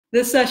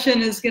This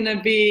session is going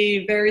to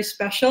be very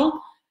special.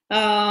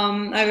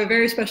 I have a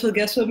very special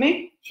guest with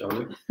me.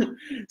 Charlie.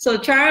 So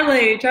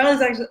Charlie's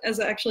has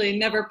actually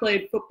never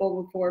played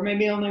football before,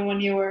 maybe only when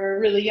you were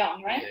really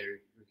young, right?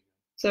 Yeah.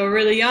 So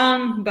really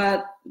young,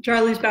 but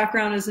Charlie's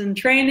background is in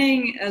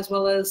training as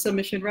well as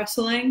submission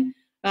wrestling.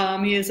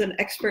 He is an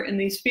expert in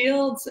these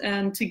fields,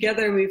 and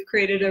together we've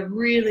created a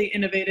really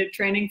innovative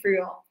training for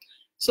you all.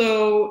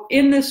 So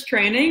in this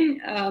training,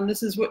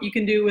 this is what you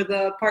can do with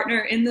a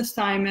partner in this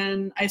time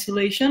in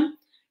isolation.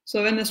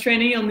 So in this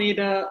training, you'll need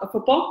a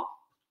football,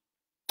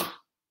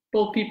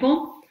 both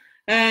people,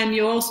 and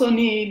you'll also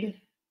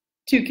need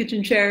 2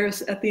 kitchen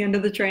chairs at the end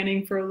of the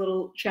training for a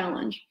little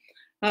challenge.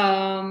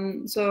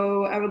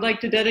 So I would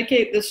like to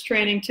dedicate this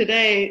training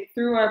today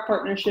through our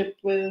partnership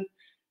with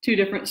 2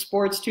 different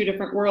sports, 2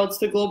 different worlds,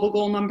 to global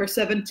goal number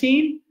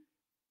 17.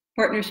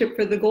 Partnership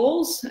for the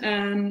Goals.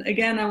 And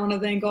again, I want to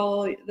thank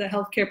all the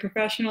healthcare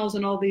professionals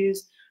and all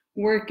these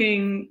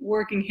working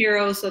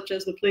heroes, such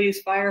as the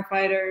police,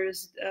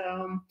 firefighters,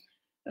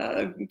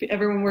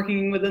 everyone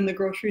working within the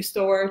grocery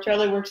store.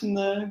 Charlie works in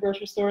the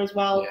grocery store as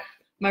well. Yeah.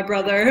 My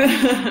brother,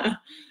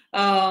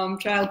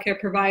 childcare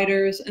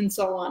providers, and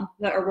so on,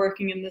 that are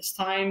working in this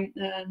time.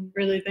 And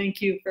really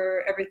thank you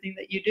for everything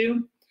that you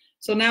do.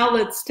 So now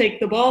let's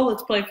take the ball,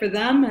 let's play for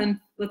them, and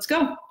let's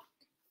go. Let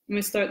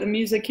me start the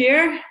music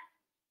here.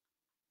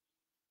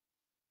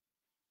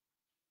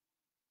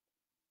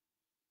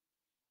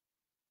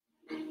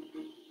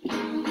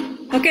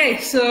 Okay,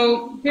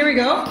 so here we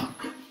go.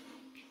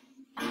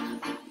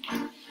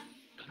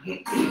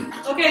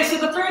 Okay, so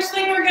the first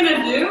thing we're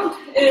gonna do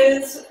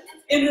is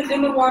in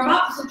the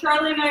warm-up, so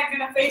Charlie and I are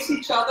gonna face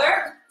each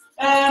other.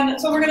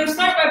 And so we're gonna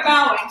start by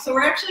bowing. So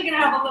we're actually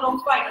gonna have a little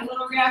fight, a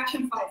little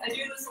reaction fight. I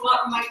do this a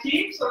lot with my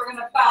team, so we're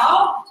gonna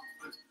bow.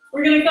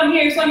 We're gonna come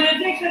here, so I'm gonna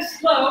take this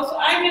slow. So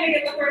I'm gonna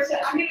get the first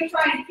hit. I'm gonna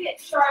try and hit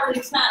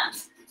Charlie's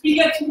hands. He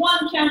gets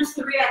 1 chance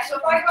to react. So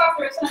if I go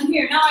after his hand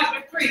here, now I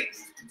would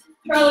freeze.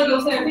 Charlie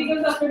goes there. If he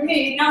goes after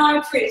me, now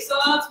I freeze. So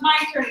now it's my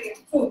turn again.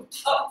 Boom.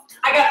 Oh,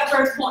 I got the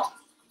first one.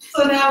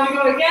 So now we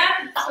go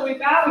again. So we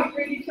bow, we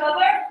greet each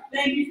other.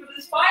 Thank you for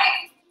this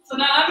fight. So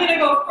now I'm gonna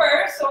go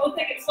first. So we'll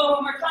take it slow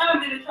one more time. I'm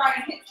gonna try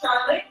and hit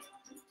Charlie.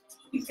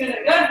 He's gonna,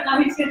 good.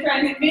 Now he's gonna try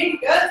and hit me.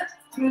 Good.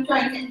 I'm gonna try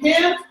and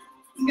hit him.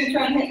 He's gonna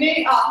try and hit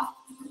me. Ah.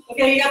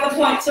 Okay, you got the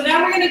point. So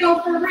now we're gonna go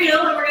for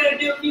real, and we're gonna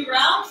do a few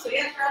rounds. So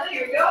yeah, Charlie,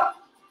 here we go.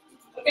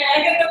 Okay,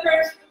 I get the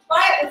first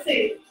fight. Let's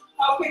see.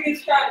 How quick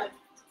is Charlie?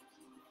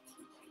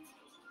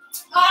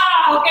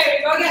 Ah, okay,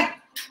 we go again.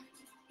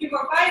 2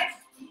 more fights.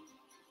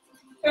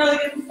 Charlie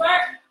gets the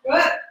start.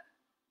 Good.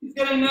 He's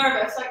getting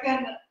nervous. I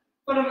can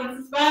put him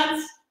in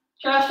suspense.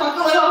 Trash talk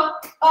a little.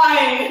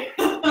 Aye.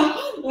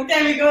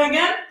 Okay, we go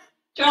again.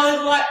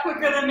 Charlie's a lot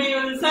quicker than me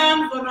with his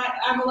hands, and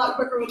I'm a lot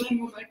quicker with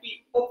him with my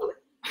feet, hopefully.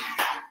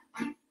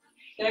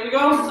 There we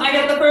go. I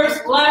get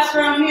the last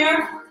round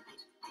here.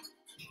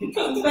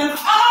 Suspense.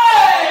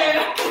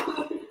 Aye!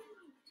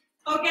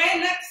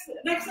 Okay,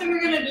 next thing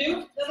we're gonna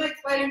do, the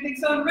next fighting thing.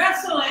 So in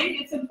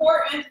wrestling, it's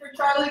important for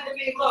Charlie to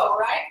be low,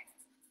 right?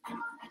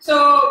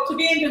 So to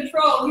be in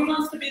control, he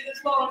wants to be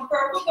this low. And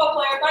for a football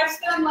player, if I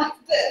stand like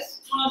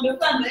this when I'm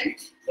defending,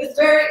 it's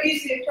very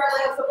easy if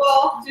Charlie has the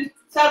ball to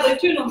sadly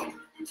tunnel me.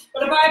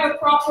 But if I have a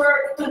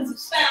proper defensive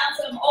stance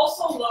and I'm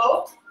also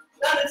low,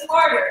 then it's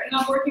harder, and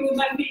I'm working with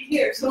my feet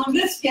here. So in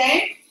this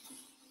game,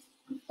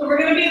 so we're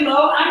gonna be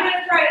low. I'm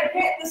gonna try to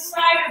hit the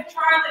side of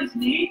Charlie's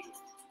knee.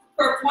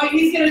 For a point,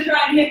 he's going to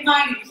try and hit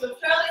my knee. So if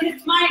Charlie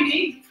hits my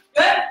knee,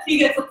 good, he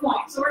gets a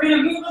point. So we're going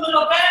to move a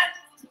little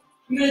bit.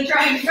 I'm going to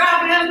try and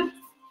grab him.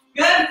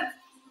 Good.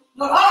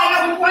 Oh, I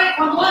got 1 point,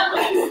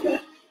 1-1.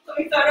 So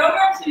we start over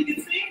so you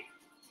can see.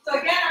 So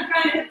again, I'm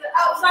trying to hit the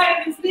outside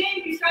of his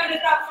knee. He's trying to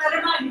hit the outside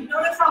of my knee.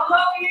 Notice how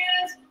low he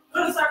is.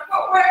 Notice our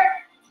footwork.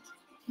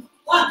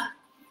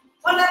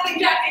 1-0,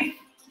 Jackie.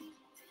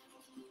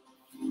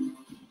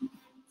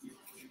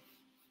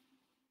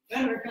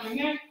 Then we're coming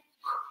here.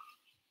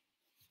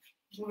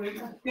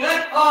 Good.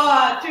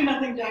 Oh,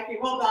 2-0, Jackie.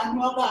 Well done.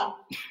 Well done.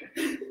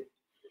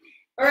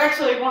 Or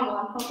actually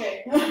 1-1.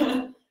 Okay.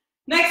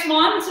 Next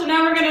one. So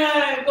now we're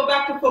gonna go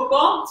back to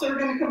football. So we're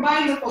gonna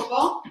combine the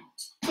football.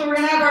 So we're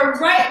gonna have our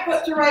right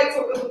foot to right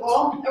foot with the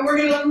ball, and we're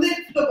gonna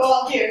lift the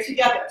ball here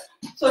together.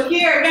 So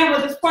here again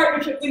with this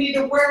partnership, we need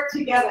to work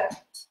together.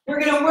 We're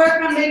gonna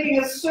work on making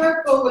a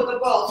circle with the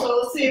ball. So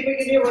let's see if we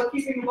can do it with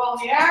keeping the ball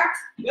in the air.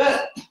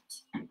 Good.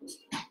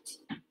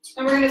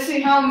 And we're gonna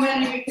see how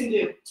many we can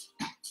do.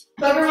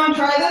 So everyone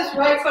try this,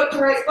 right foot to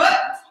right foot.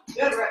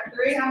 Good, right.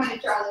 3, how many,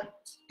 Charlie?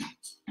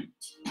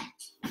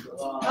 We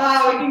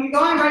can keep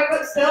going, right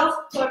foot still.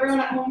 So everyone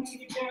at home can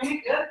keep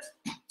doing it, good.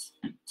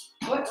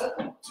 Good.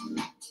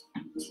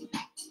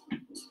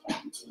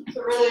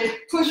 So really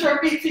push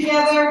our feet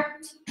together.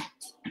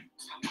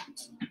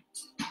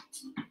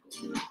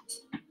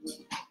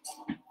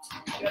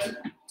 Good.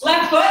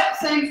 Left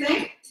foot, same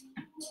thing.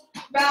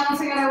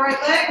 Balancing on our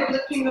right leg, we're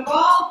lifting the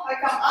ball. I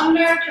come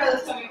under,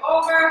 Charlie's coming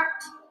over.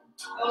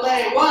 Ole,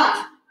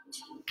 1.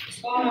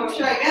 Oh no,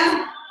 try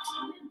again.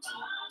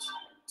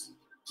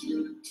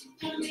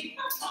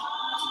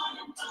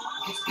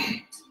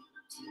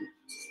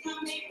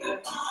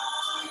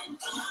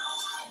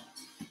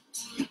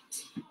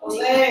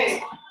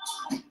 Olay.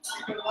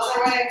 Another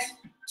way.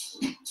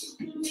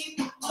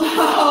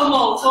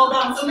 Almost. Hold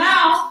on. So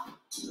now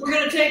we're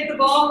going to take the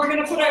ball. We're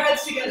going to put our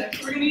heads together.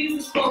 So we're going to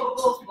use this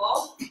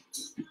ball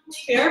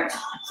here.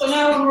 So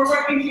now when we're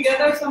working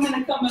together, so I'm going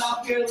to come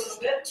out here a little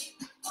bit.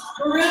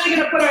 We're really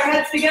going to put our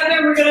heads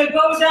together. We're going to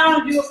go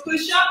down and do a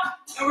push-up,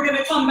 and we're going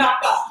to come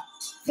back up.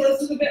 So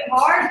this is a bit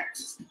hard.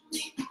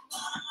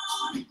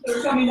 So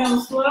we're coming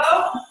down slow.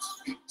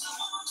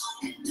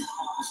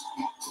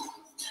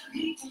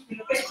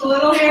 Fix a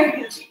little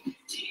here.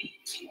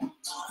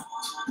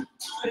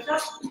 Push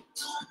up.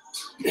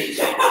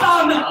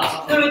 Oh no.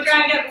 So we'll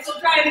try again. So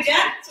try it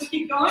again. So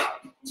keep going.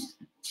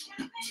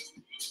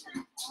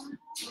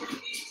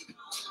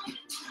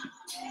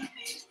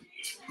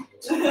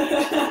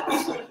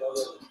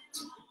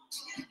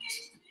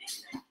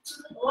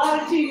 A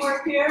lot of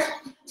teamwork here.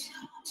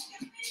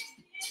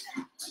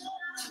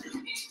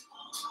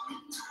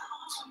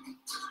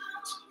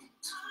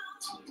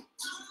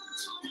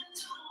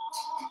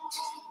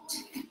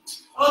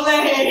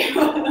 Olay!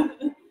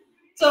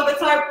 So if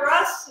it's hard for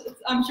us,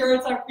 I'm sure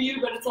it's hard for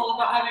you, but it's all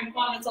about having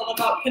fun. It's all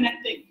about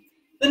connecting.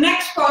 The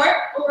next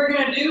part, what we're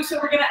going to do, so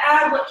we're going to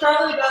add what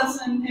Charlie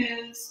does in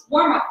his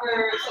warm-up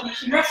for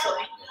submission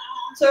wrestling.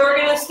 So we're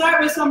going to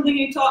start with something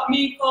he taught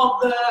me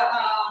called the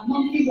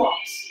monkey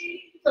walks.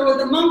 So with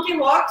the monkey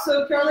walk,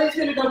 so Charlie's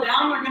going to go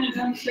down. We're going to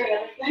demonstrate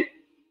everything.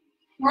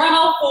 We're on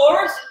all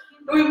fours,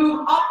 and we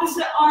move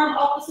opposite arm,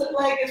 opposite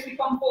leg as we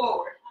come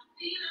forward.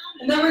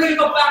 And then we're going to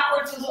go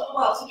backwards as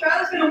well. So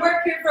Charlie's going to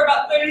work here for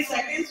about 30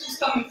 seconds, just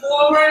coming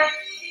forward,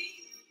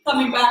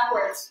 coming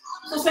backwards.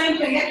 So same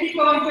thing, keep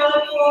going,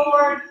 Charlie,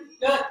 forward,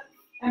 good,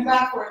 and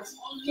backwards.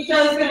 So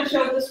Charlie's going to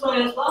show it this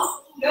way as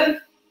well,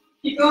 good.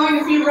 Keep going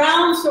a few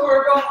rounds, so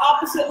we're going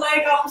opposite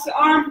leg, opposite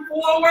arm,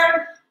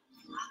 forward,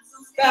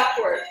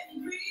 backward.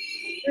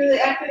 Really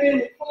activating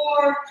the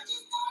core.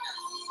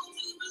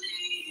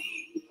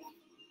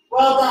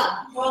 Well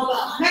done, well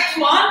done. Next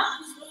one.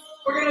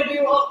 We're going to do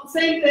the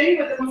same thing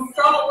with the move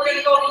crawl, but we're going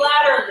to go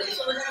laterally.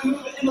 So we're going to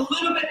move it in a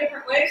little bit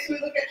different way. So we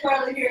look at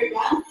Charlie here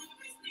again.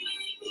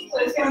 So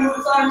he's going to move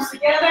his arms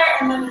together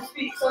and then his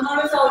feet. So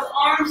notice how his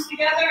arms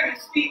together and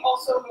his feet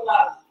also go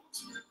out.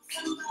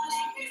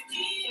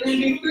 We're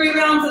going to do 3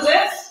 rounds of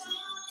this.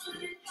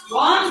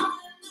 1,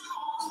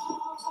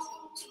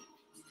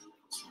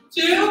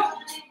 2,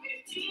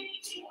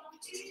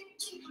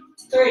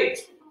 3.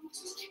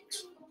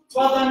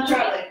 Well done,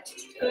 Charlie.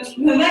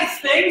 The next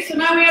thing, so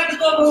now we have the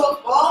global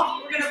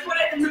ball. We're going to put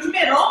it in the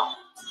middle.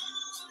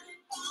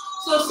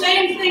 So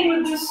same thing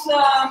with this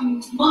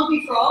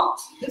monkey crawl,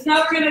 is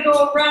now we're going to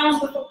go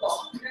around the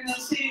football. We're going to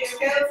see,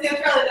 okay, let's see how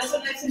Charlie does it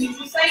nice and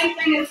easy. Same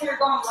thing as we're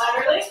going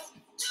laterally.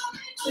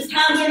 His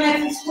hands are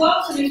nice and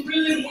close, and he's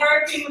really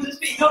working with his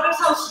feet. Notice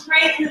how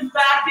straight his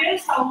back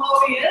is, how low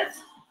he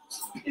is.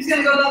 He's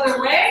going to go the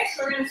other way,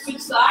 so we're going to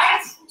switch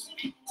sides.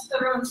 So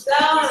everyone's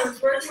down,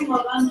 everyone's working.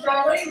 Well done,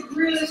 Charlie.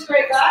 Really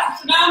straight back.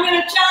 So now I'm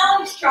going to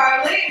challenge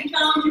Charlie and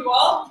challenge you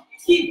all.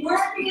 Keep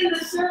working in the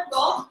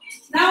circle.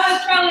 Now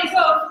as Charlie goes,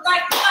 if I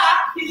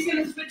clap, he's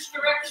going to switch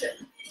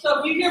direction. So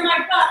if you hear my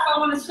clap, I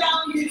want to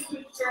challenge you to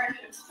switch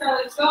directions.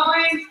 Charlie's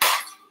going.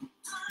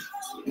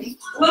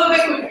 A little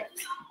bit quicker.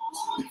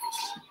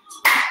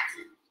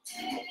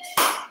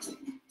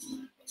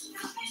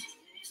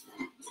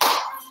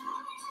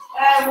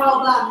 And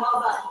well done,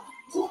 well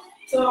done.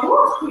 So,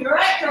 you're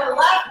right, for the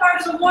last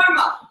part of the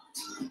warm-up.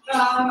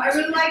 I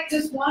really like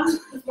this one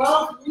as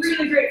well. It's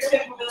really great for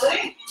hip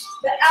mobility.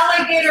 The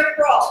alligator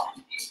crawl.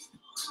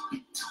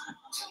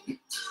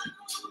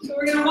 So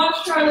we're going to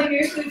watch Charlie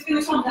here. So he's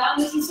going to come down.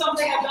 This is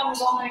something I've done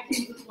with all my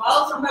teams as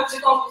well. Sometimes they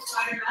call it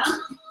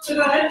Spider-Man. So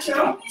go ahead, show.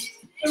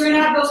 So we're going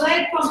to have the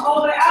leg come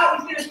all the way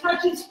out. He's going to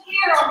touch his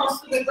ear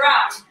almost to the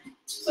ground.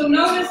 So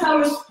notice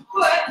how his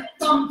foot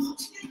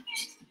comes,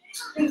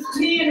 his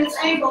knee and his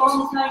ankle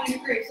almost 90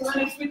 degrees. So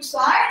then he switch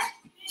sides.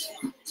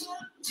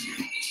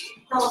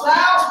 Rolls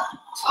out,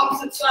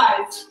 opposite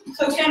sides.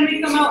 So can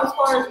we come out as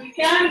far as we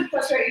can,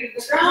 touch our ear to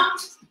the ground.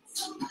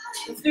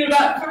 Let's do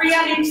about 3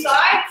 on each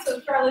side. So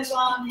Charlie's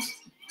on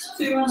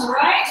 2 on the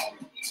right.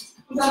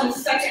 He's on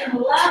his second on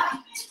the left.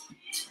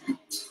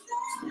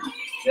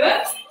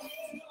 Good.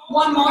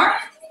 1 more.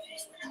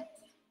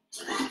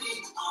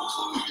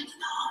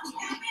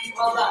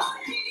 Well done.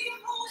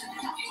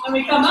 When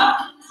we come up,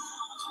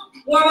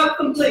 warm up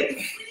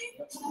complete.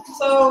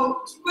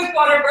 So quick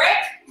water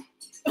break.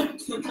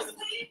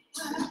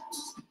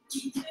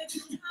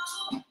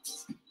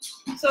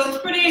 So it's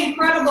pretty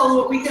incredible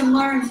what we can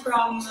learn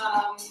from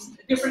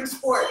different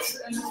sports,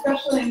 and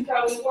especially in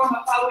Charlie's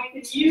warm-up, how we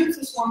can use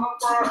this warm-up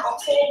for a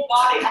whole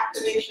body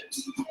activation,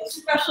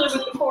 especially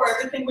with the core.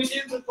 Everything we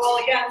do with ball,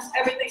 again,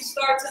 everything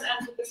starts and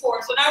ends with the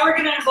core. So now we're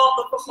going to involve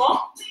the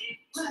football.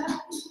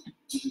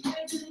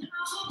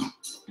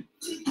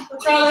 So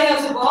Charlie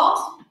has a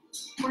ball.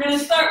 We're going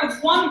to start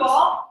with 1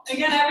 ball.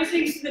 Again,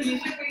 everything's to the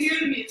music. We hear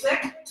the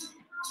music.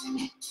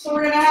 So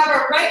we're going to have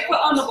our right foot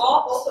on the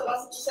ball, both of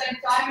us at the same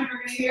time, and we're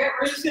going to here.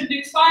 We're just going to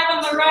do 5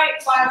 on the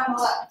right, 5 on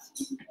the left.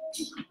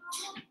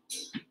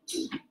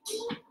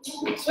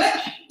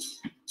 Switch.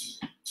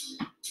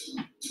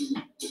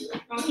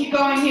 We'll keep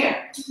going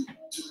here.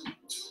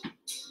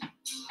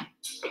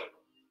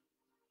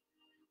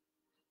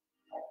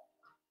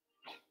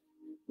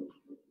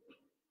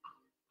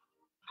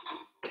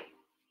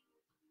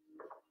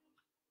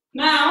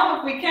 Now,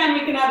 if we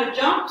can add a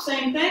jump,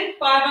 same thing,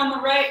 5 on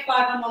the right,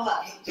 5 on the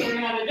left. So we're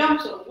going to add a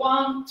jump, so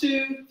 1,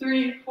 2,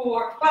 3,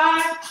 4,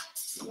 5,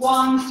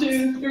 1,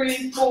 2,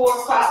 3,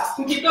 4, 5.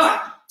 We keep going.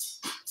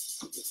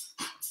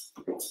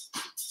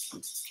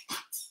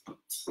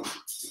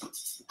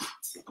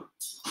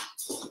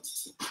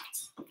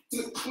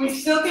 We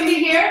still can be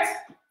here,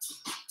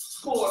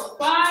 4,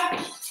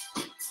 5,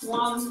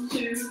 1,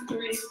 2,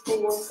 3,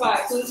 4, 5.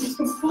 So this is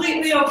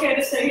completely okay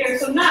to stay here.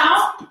 So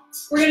now,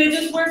 we're going to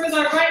just work with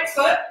our right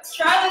foot.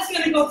 Charlie's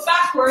going to go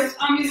backwards.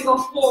 I'm going to go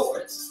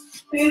forwards.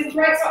 So he has his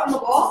right foot on the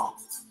ball.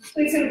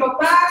 So he's going to go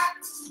back.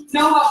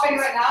 No hopping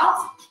right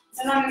now.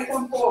 And I'm going to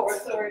come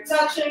forward. So we're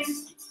touching.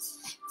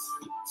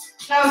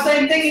 Now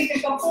same thing. He's going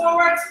to come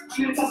forward.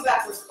 I'm going to come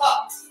backwards.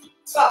 Up,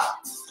 up,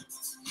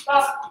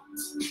 up,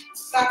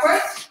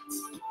 backwards.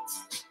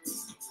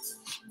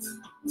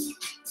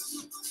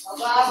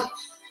 Up.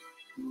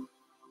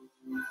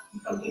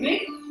 Come to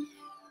me.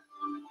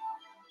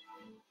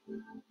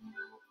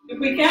 If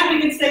we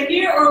can stay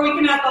here, or we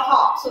can add the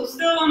hop. So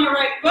still on the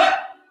right foot,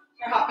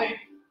 we're hopping.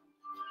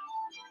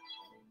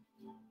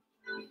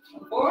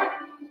 Come forward.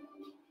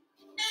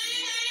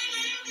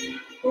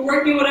 We're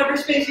working whatever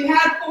space you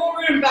had,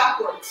 forward and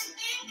backwards.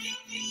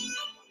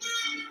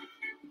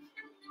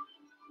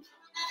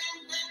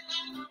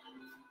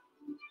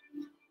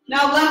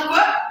 Now left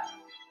foot,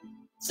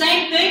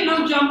 same thing,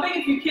 no jumping.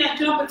 If you can't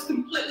jump, it's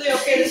completely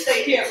okay to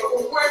stay here, but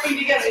we're working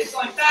together. He's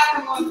going back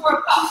and going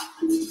forward, up.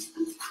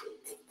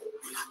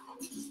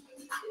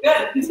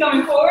 Good, he's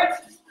coming forward.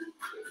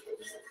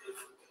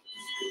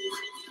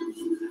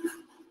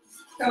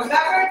 Going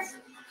backwards.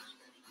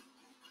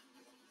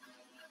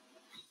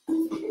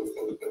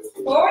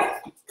 Forward.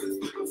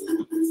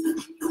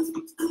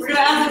 We're going to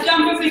add the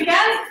jump if we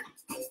can.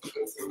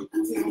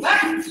 Go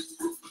back.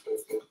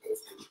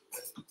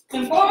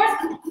 And forward.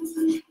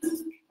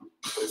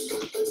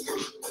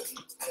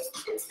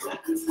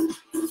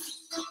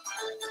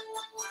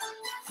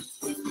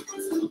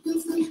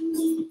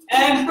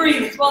 And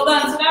breathe. Well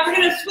done. So now we're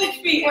going to switch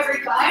feet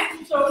every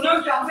time. So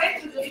no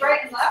jumping, so just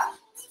right and left.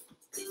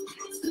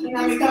 And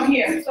then we come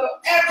here. So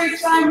every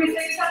time we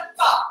take a step,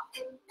 up,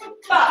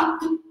 up.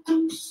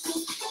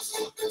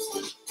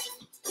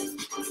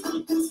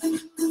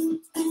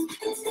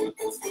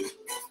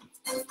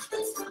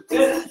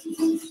 Good.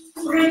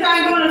 We're going to try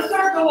and go in a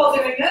circle while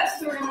doing this.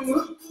 So we're going to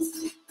move.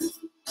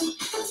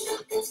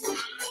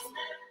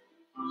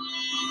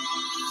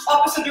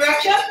 Opposite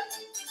direction.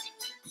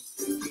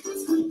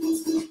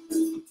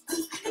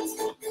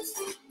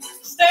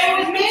 Stay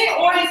with me,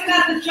 or you can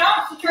have the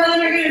jump. So Charlie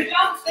and I are going to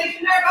jump,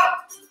 stationary, up.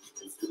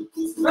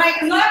 Right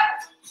and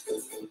left.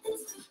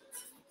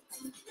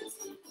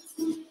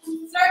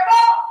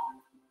 Circle.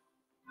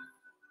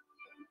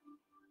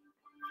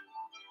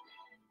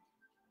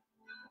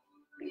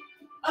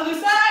 Other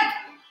side.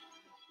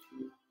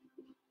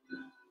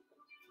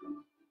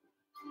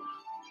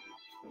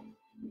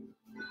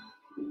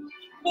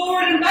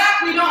 Forward and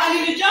back. We don't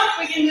need to jump.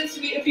 We can just,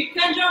 if you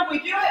can jump, we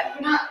do it.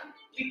 If not,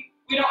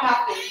 we don't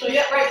have to. So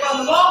yeah, right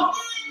on the ball.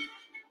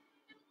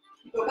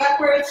 Go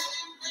backwards.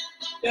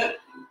 Good.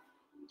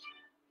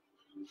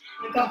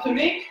 And come to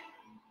me.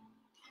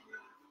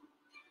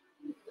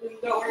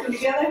 Go working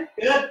together.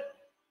 Good.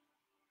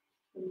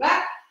 And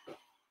back.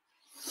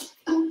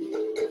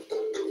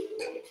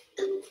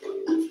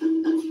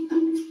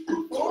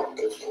 Forward.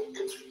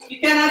 If you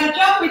can't add a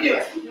jump, we do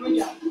it. Then we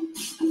jump.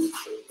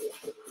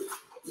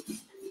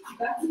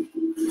 Back.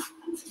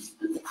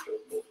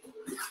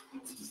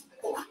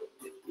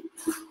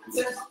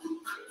 Sit.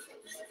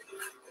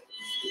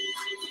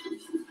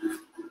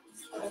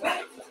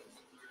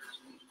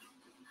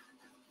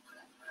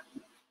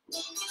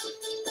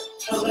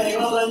 Okay,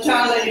 well done,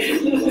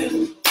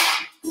 Charlie.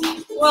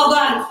 Well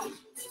done.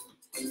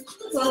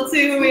 So let's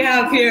see who we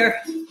have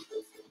here.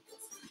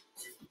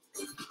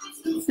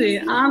 Let's see,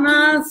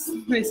 Anna,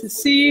 nice to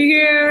see you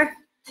here.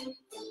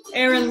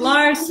 Aaron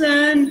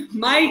Larson,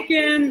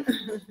 Maiken,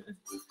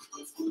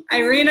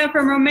 Irina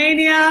from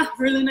Romania,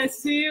 really nice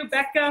to see you.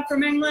 Becca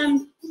from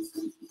England,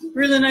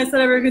 really nice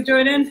that everyone could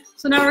join in.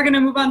 So now we're going to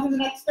move on to the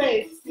next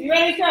phase. Are you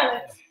ready,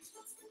 Charlie?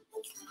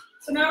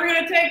 So now we're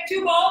going to take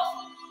 2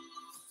 balls.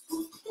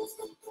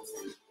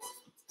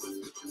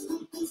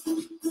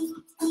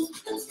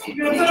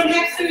 You're going to put them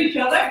next to each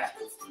other,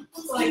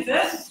 like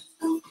this,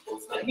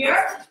 right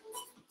here.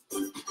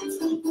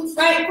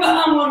 Right foot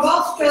on one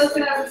ball, so Charlie's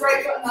going to have his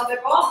right foot on the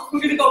other ball. We're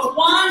going to go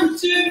 1,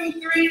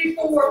 2, 3,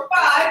 4,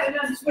 5, and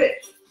then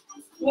switch.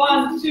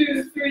 1,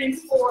 2, 3,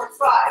 4,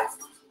 5.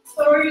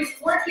 So we're going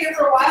to work here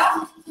for a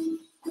while.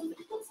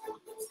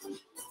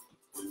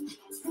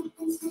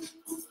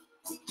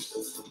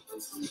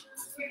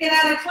 We can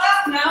add a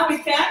clap now, we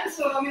can.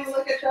 So I'm going to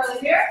look at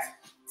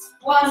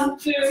 1,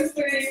 2,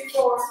 3,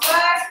 4,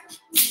 5.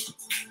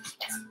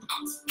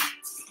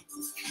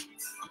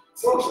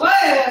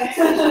 Away.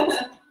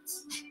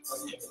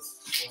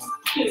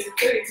 2,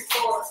 3,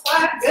 4,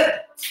 5. Good.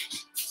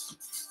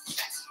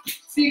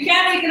 So you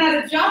can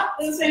add a jump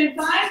at the same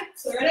time.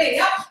 So ready?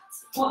 Yep.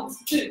 1,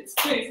 2,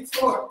 3,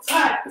 4,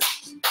 5.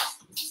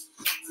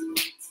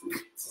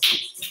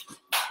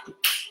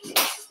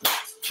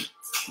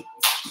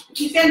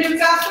 You can do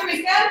faster,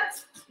 we can.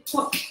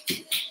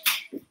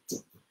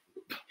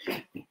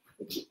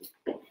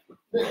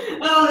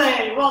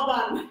 Okay, well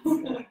done.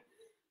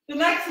 The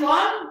next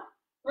one,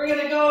 we're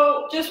gonna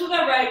go just with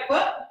our right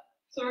foot.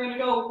 So we're gonna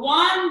go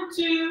 1,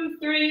 2,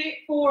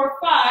 3, 4,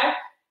 5.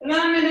 And then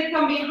I'm gonna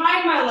come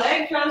behind my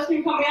leg. Travis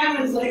can come behind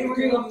his leg. And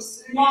we're gonna go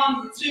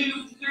 1,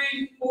 2,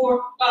 3,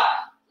 4, 5.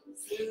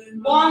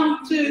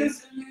 1, 2,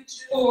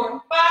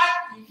 4,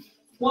 5.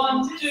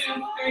 1, 2,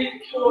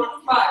 3, 4,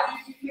 5.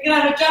 We can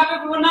either jump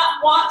if we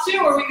want to,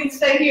 or we can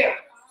stay here.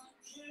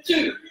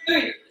 2,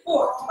 3,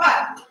 4,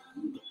 5.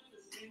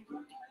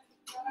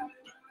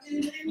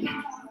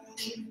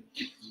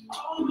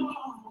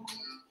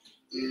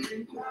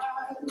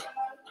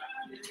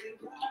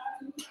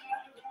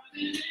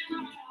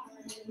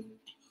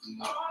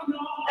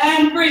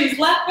 And freeze.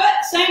 Left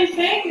foot, same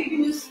thing. We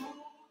can just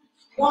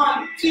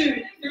 1,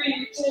 2,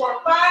 3,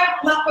 4,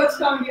 5. Left foot's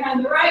coming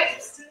behind the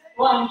right.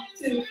 1,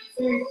 2,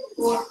 3,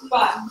 4,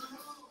 5.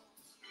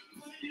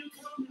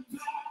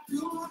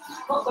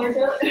 Oh, there's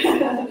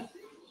it.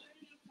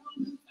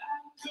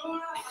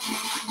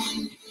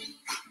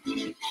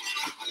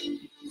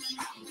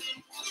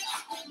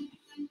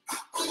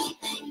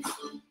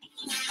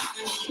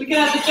 We can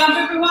have the jump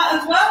if we want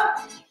as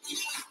well.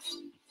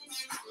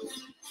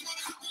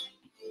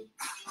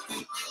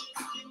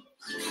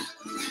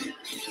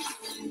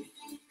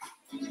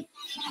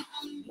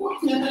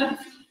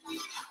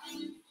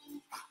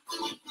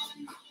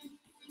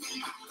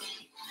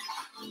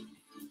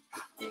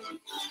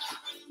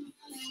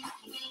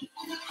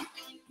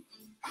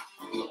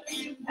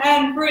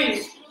 And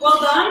breathe.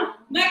 Well done.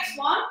 Next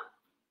one.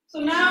 So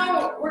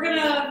now we're going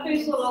to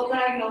face a little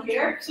diagonal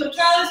here. So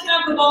Charlie's going to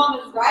have the ball on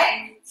his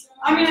right.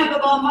 I'm going to have the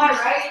ball on my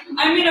right.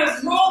 I'm going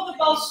to roll the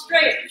ball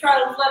straight to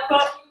Charlie's left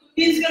foot.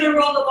 He's going to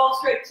roll the ball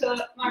straight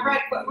to my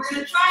right foot. We're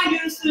going to try and do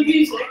this to the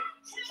music.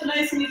 So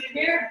nice and easy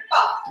here.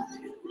 Up.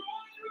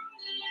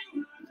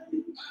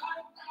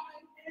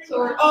 So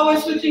we're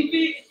always switching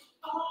feet.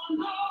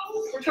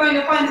 We're trying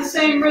to find the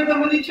same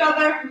rhythm with each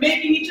other,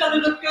 making each other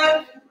look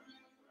good.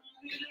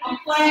 I'm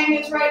playing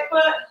his right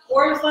foot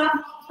or his left,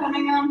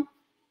 depending on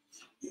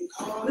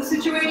the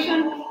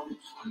situation.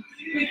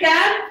 We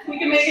can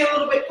make it a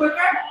little bit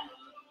quicker.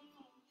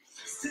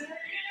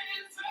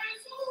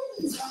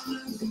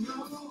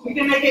 We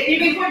can make it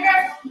even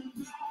quicker.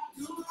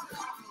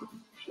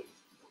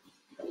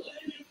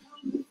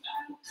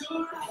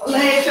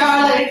 Hey,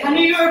 Charlie, I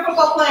knew you were a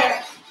football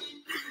player.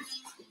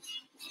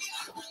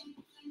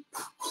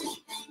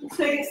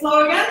 Take it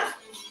slow again.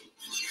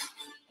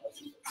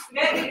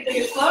 Okay, you can take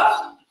it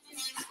slow.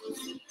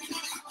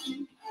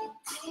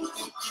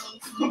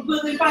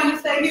 Completely fine to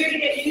stay here to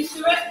get used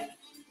to it.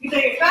 You can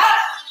take it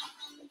fast.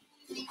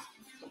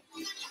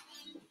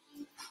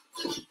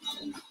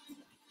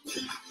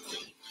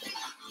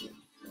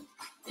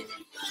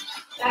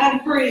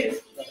 And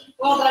freeze.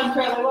 Well done,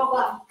 Charlie, well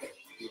done.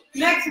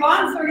 Next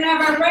one, so we're going to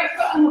have our right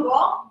foot on the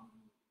ball.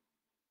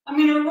 I'm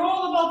going to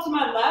roll the ball to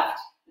my left,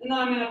 and then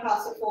I'm going to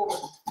pass it forward.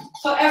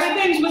 So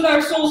everything's with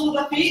our soles of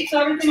the feet, so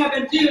everything I've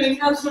been doing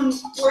has been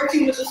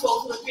working with the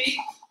soles of the feet.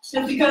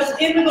 And because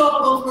in the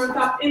Global World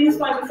Cup, in the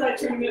side-by-side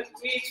tournament,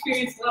 we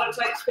experienced a lot of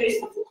tight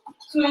spaces.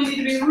 So we need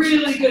to be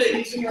really good at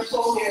using our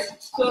sole here.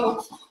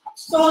 So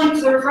soling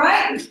to the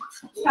right,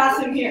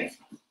 passing here.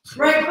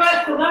 Right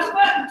foot to left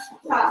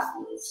foot, pass.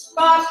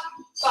 Stop,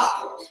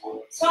 stop,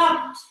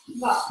 stop,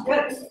 stop.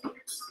 Good.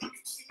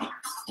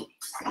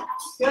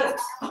 Good.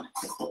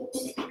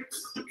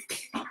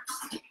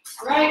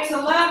 Right to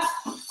left.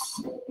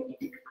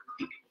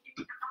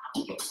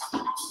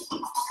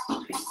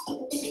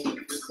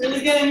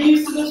 Really getting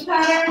used to this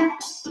pattern.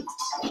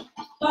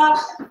 Stop,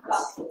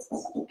 stop.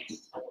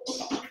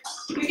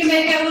 We can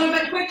make it a little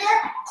bit quicker.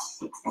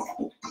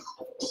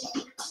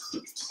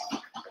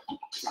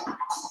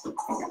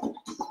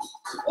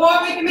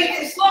 Or we can make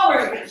it slower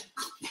again.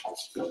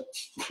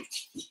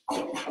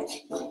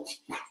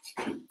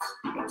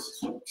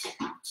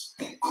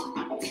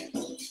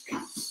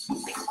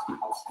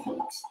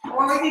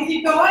 Or we can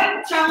keep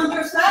going, challenge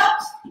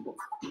ourselves.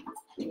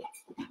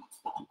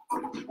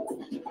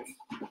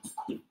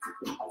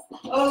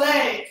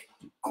 Olé.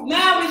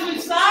 Now we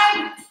switch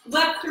side,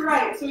 left to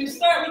right. So we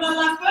start with our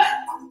left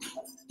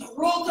foot,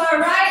 roll to our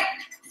right,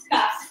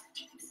 pass.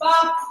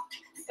 Stop,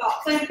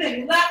 stop. Same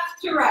thing,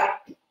 left to right.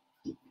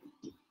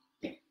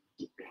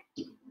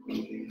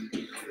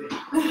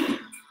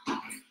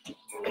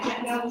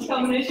 Can't have this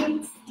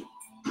combination.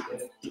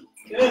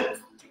 Good.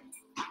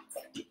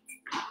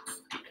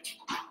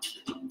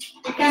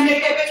 We can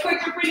make it a bit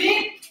quicker if we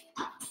need,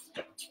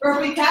 or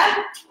if we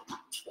can.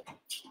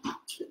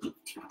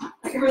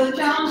 I can really really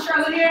challenge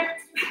Charlie here.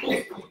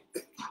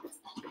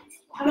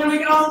 And then we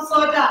can also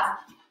slow it down.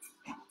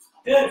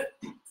 Good.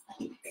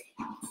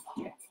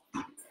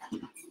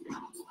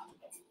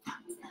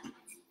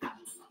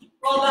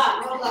 Well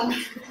done, well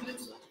done.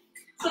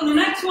 So the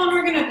next one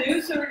we're going to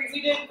do, so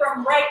we did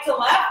from right to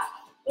left,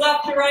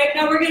 left to right.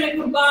 Now we're going to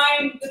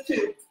combine the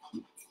two.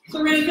 So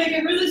we're going to take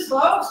it really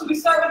slow. So we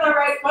start with our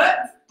right foot.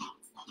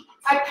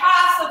 I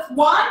pass, that's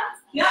one.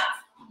 Yep.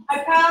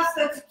 I pass,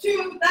 that's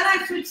two. Then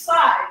I switch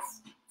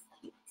sides.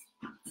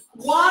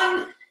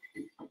 1,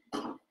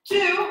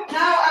 2.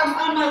 Now I'm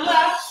on my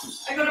left.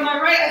 I go to my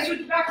right. I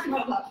switch back to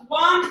my left.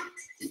 1,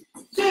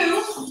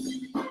 2.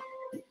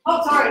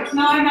 Oh, sorry.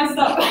 Now I messed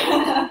up.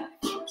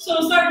 So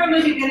we'll start from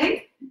the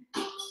beginning.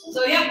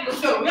 So, yep,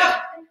 let's go. Yep.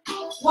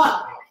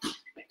 1,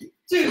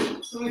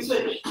 2. Then we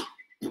switch.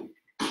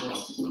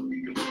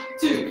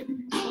 2.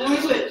 Then we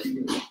switch.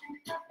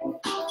 1,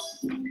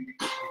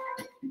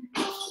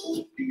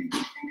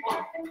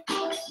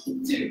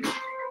 2.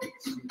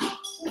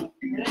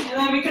 And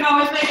then we can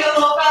always make it a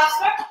little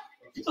faster.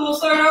 So we'll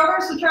start over.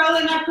 So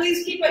Charlie and I,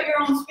 please keep at your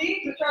own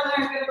speed. So Charlie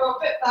and I are going to go a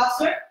bit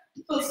faster.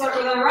 So let's start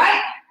with our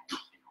right.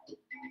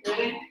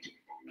 Ready?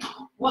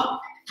 1,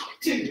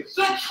 2,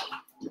 switch.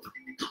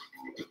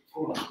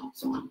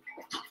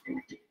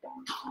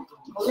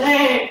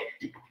 Olé.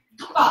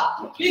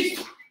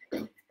 Peace.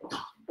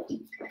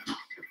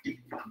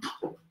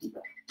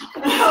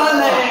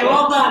 Olé.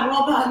 Well done,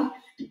 well done.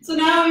 So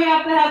now we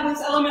have to have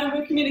this element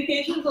of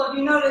communication. So if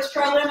you notice,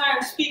 Charlie and I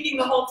are speaking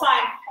the whole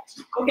time.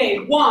 Okay,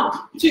 1,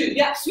 2,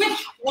 yeah,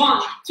 switch.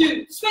 1,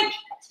 2, switch.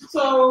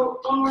 So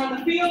when we're in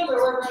the field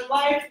or when we're in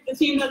life, the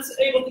team that's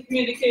able to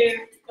communicate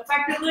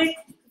effectively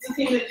is the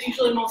team that's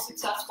usually most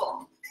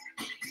successful.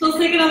 So let's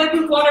take another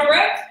quick water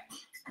break.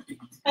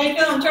 How you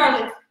feeling,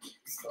 Charlie?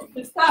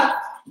 It's tough.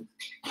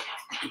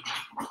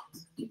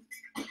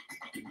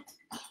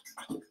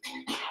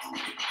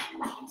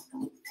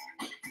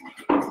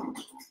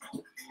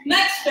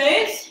 Next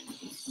phase.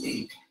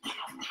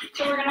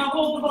 So we're going to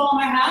hold the ball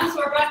in our hands. So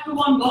we're back to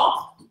one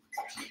ball.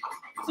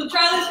 So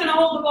Charlie's going to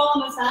hold the ball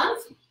in his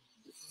hands.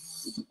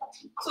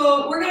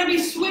 So we're going to be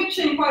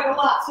switching quite a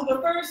lot. So the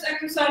first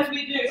exercise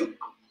we do,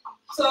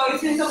 so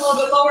it's going to come a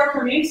little bit lower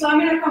for me. So I'm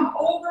going to come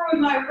over with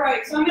my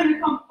right. So I'm going to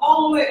come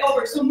all the way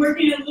over. So I'm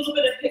working a little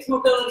bit of hip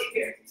mobility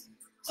here.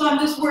 So I'm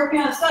just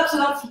working on a step. So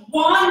that's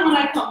 1 when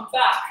I come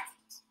back.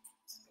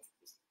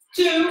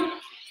 2,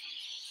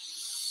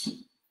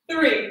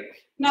 3.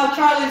 Now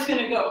Charlie's going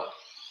to go.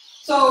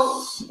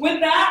 So with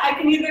that, I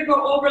can either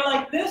go over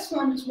like this,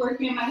 where I'm just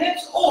working on my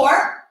hips,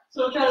 or,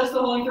 so Charlie's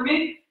still holding for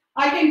me,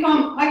 I can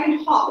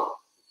hop.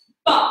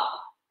 Bop,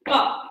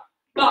 bop,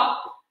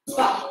 bop,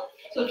 bop.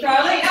 So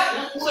Charlie,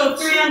 yep. So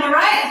 3 on the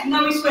right, and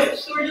then we switch.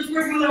 So we're just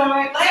working with our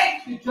right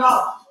leg. Good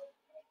job.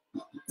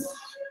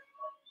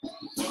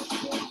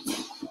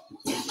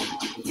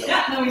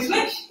 Yeah, then we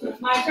switch. It's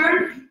my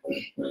turn.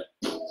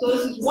 So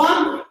this is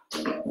 1,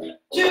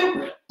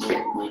 2,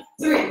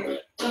 3.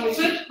 Then we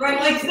switch. Right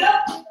leg still.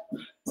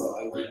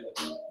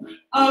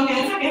 Okay,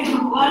 it's okay.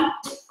 1,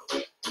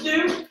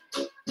 2,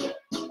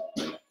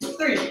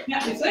 3.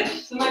 Yeah, we switch.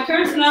 So my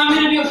turn. So now I'm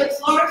going to do a bit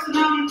slower. So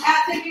now I'm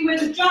taking away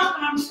the jump,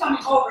 and I'm just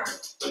coming over.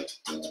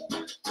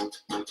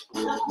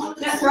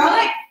 Yeah,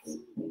 Charlie.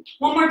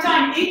 One more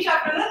time each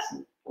after this.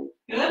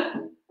 Good.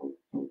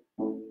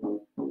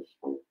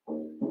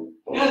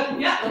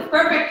 Good. Yeah, that's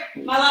perfect.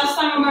 My last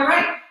time on my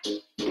right.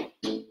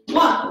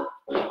 1,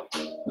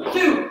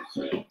 2,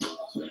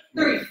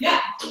 3.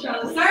 Yeah.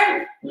 Charlie's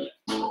turn.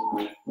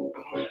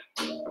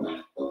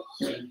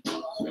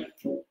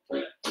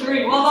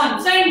 3. Well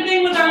done. Same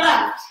thing with our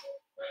left.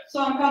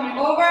 So I'm coming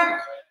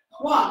over.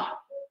 1,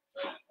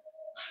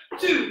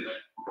 2,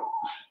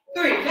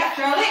 3. Yeah,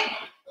 Charlie.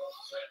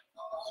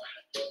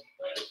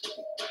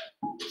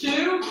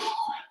 2,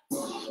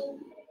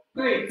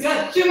 3.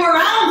 Good. 2 more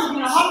rounds. I'm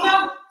going to hop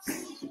now.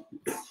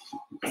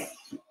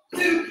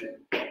 2,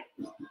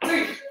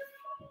 3.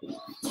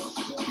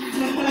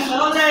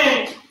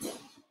 Okay.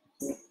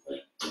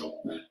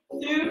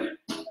 2,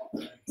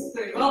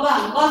 3. Well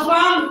done. Last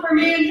round for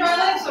me and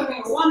Charlie. So we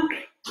have 1.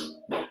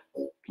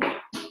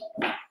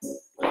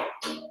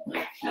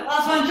 And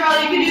last one,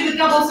 Charlie. You can do the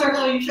double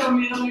circle you showed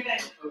me the other day.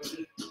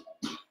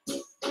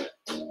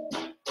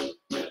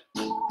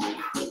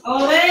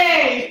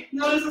 Olé!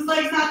 Notice his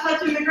leg's not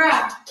touching the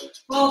ground.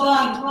 Well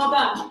done, well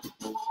done.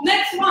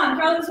 Next one,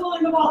 Charlie's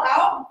holding the ball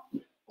out.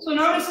 So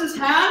notice his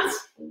hands.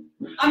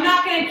 I'm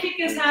not going to kick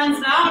his hands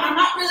now, and I'm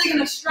not really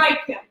going to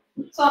strike him.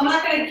 So I'm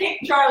not going to kick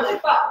Charlie,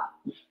 but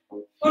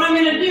what I'm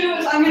going to do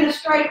is I'm going to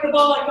strike the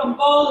ball like I'm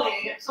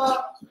bowling.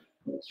 So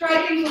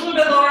striking is a little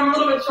bit lower, I'm a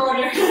little bit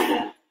shorter.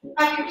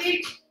 At your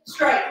feet,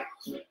 strike.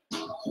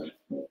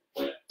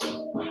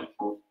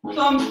 So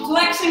I'm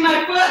flexing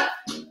my foot,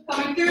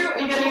 coming through,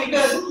 and getting a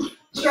good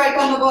strike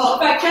on the ball.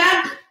 If I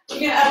can, I'm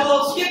going to add a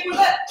little skip with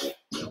it.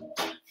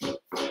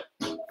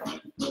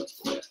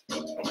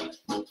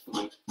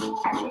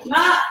 If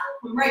not,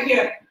 I'm right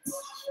here.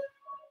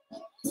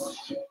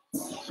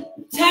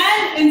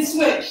 10 and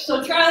switch.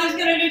 So Charlie's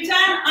going to do 10,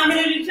 I'm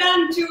going to do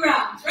 10, 2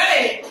 rounds.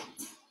 Ready?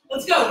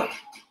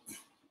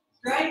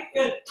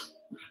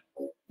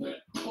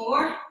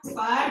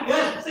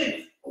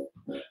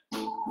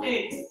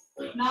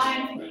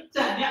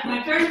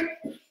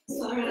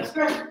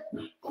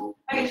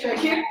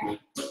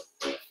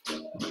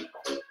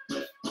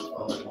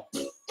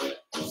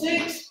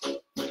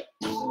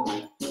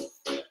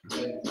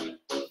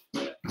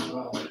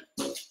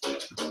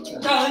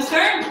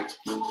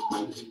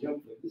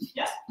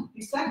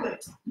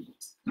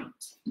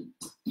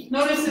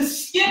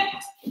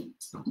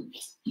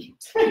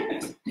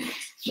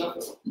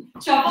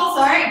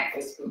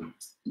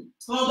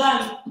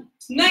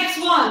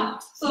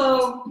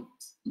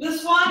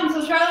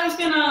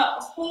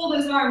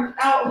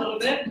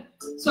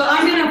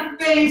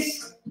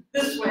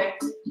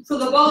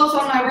 the ball's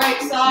on my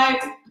right side.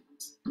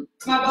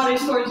 My body's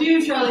towards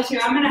you, Charlie's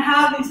here. I'm gonna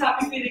have these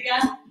happy feet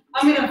again.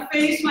 I'm gonna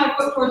face my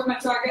foot towards my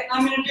target, and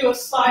I'm gonna do a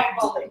side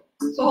volley.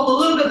 So hold a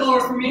little bit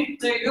lower for me.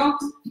 There you go.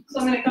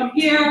 So I'm gonna come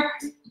here,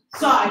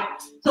 side.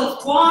 So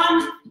it's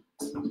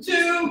 1,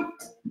 2,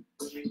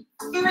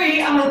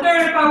 3. On the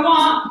third, if I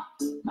want,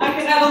 I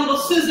can add a little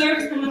scissor,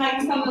 and then I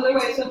can come the other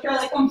way. So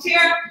Charlie comes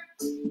here.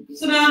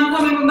 So now I'm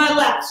coming with my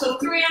left. So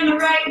 3 on the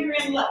right, 3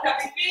 on the left.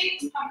 Happy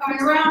feet. I'm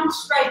coming around,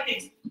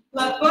 striking.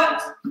 Left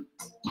foot,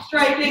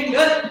 striking.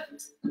 Good.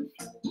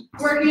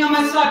 Working on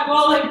my side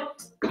volley.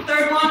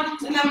 Third one,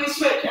 and then we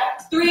switch. Yeah.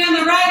 3 on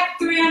the right,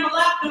 3 on the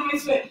left, then we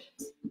switch.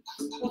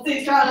 We'll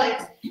see, Charlie.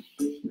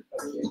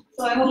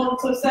 So I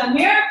hold so stand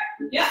here.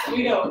 Yeah, here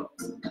we go.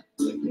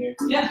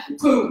 Yeah,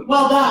 boom.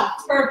 Well done.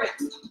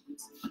 Perfect.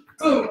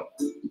 Boom.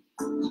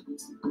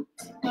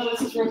 Now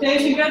this is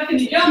rotation. Good. Can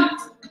you jump?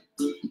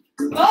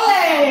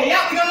 Ole!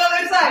 Yeah, we go to the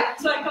other side.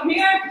 So I come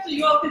here so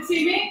you all can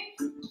see me.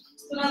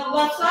 So now the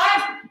left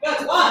side.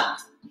 Good. 1,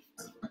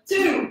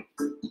 2,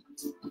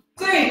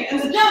 3, and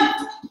the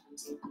jump.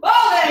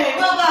 Ole!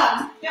 Well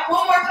done. Yeah,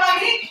 one more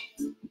time each.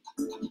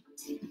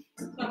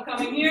 So I'm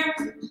coming here.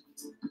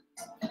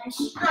 I'm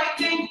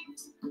striking.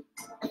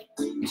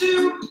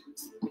 2,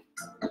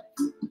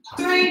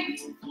 3,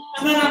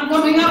 and then I'm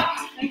coming up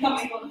and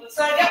coming on the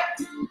side. Yep.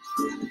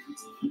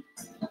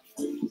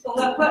 So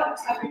left foot,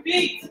 happy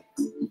feet.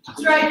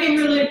 Striking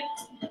really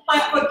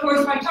flat foot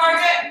towards my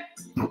target.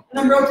 And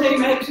I'm rotating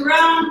my hips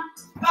around.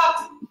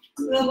 Up.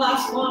 And then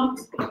last one.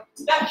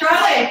 Yeah,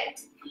 Charlie.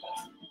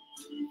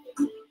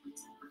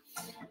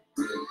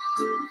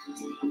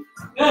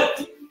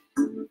 Good.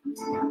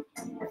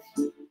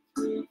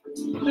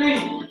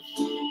 3.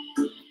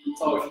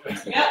 Oh,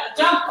 yeah,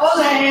 jump.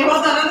 Ole.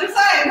 Well done. Other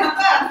side. Not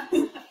bad.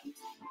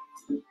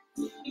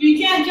 If you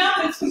can't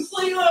jump, it's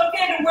completely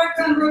okay to work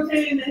on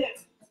rotating the hip.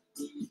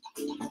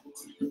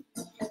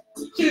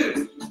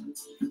 2,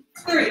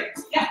 3.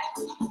 Yeah.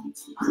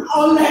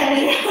 Ole.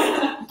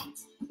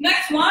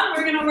 Next one,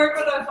 we're going to work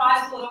with our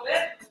thighs a little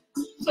bit.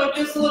 So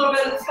just a little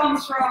bit. This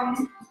comes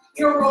from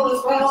your role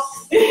as well.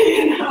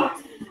 You know.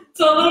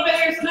 So a little bit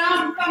here. So now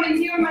I'm coming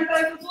here with my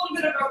thighs. It's a little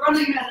bit of a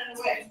running man in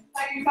a way. I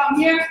can come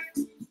here.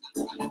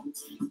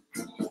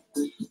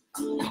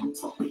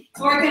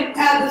 Or I can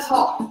add this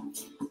hop.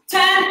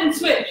 10 and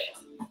switch.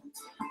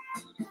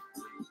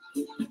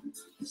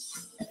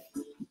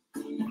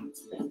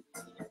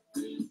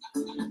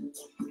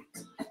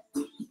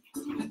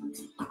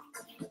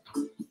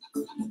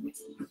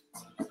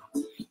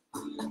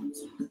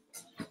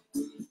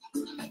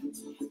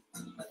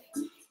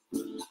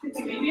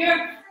 Here.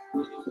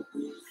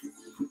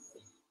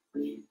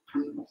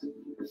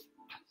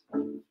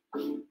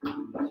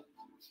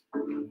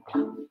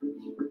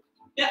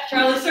 Yeah,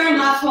 Charlie's turn,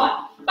 last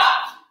one. Bop,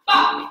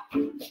 bop.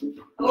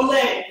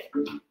 Ole.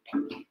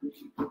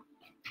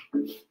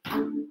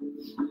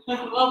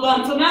 Well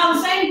done. So now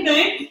the same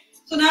thing.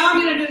 So now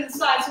I'm going to do the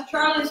side. So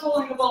Charlie's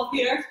holding the ball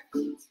here.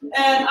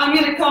 And I'm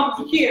going to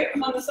come here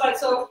on the side.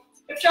 So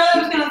if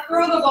Charlie was going to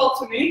throw the ball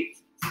to me,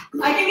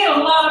 I can get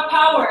a lot of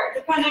power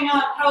depending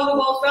on how the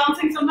ball's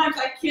bouncing. Sometimes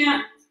I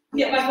can't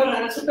get my foot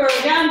on it. So throw it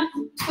again.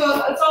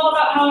 So it's all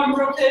about how I'm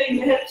rotating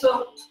the hip.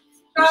 So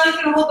Charlie's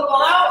going to hold the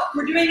ball out.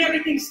 We're doing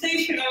everything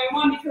stationary.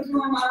 One, because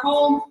we're in our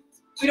home.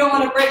 We don't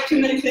want to break too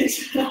many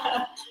things. So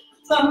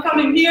I'm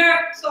coming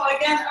here. So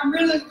again, I'm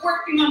really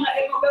working on that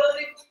hip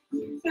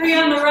mobility. 3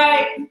 on the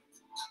right,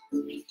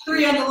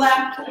 3 on the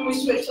left, and we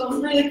switch. So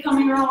I'm really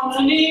coming around on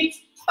the knee.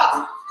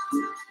 Pop.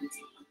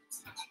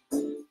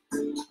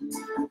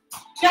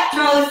 Yeah,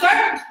 Charlie's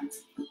turn.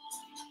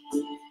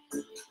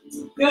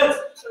 Good.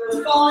 So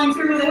we're falling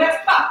through the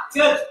hip. Pop.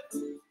 Good.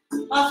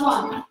 Last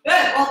one.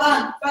 Good. Well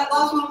done. That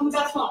last one was the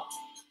best one.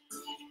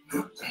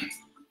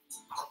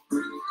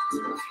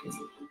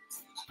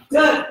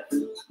 Good.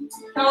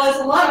 Charlie's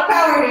a lot of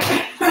power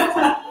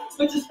here,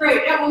 which is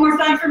great. Yeah, one more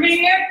time for me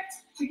here.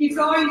 We keep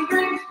going.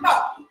 3.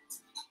 Pop.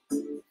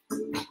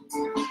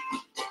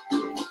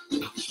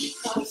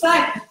 Other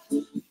side.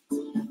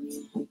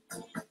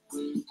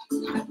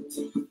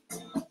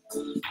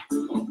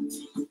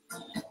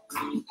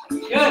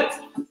 Good.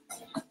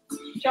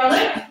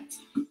 Charlie?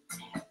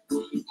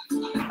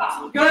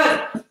 Oh,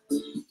 good.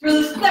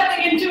 Really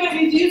stepping into it.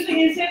 He's using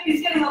his hip.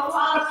 He's getting a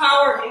lot of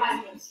power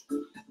behind this.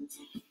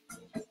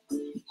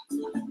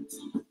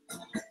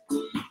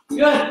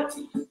 Good.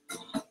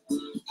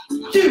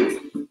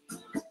 2,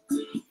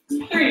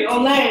 3.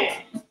 Ole.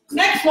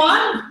 Next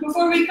one,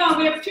 before we come,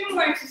 we have 2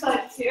 more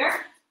exercises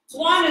here.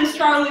 One is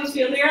Charlie's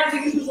field here. I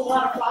think this is a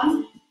lot of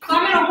fun. So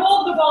I'm going to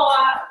hold the ball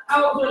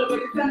out a little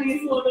bit, pretending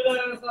it's a little bit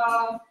of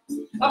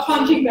a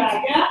punching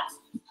bag, yeah?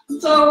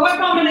 So what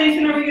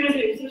combination are we going to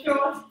do? So show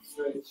us.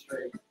 Straight,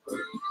 straight,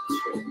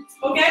 straight.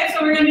 Okay,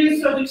 so we're going to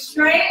do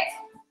straight,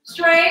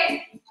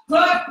 straight,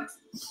 hook,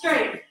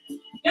 straight.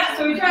 Yeah,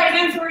 so we try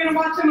again, so we're going to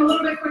watch them a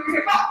little bit quicker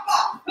here. Pop,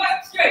 pop,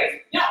 hook,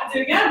 straight. Yeah, do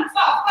it again.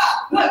 Pop,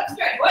 pop, hook,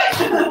 straight.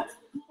 Wait.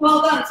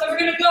 Well done. So we're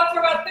going to go for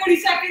about 30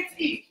 seconds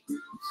each.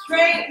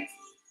 Straight,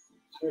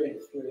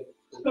 Straight, straight.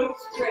 hook,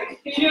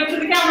 straight. Can you do it to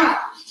the camera?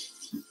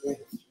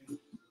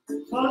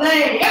 Ole,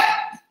 yep.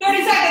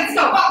 30 seconds,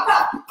 go, pop,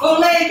 pop.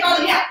 Ole,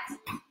 Charlie, yeah.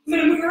 I'm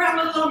gonna move around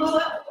a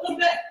little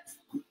bit.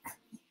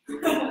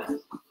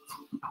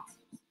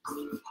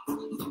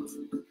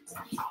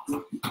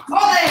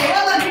 Ole,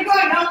 well done, keep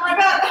going, oh my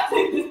God.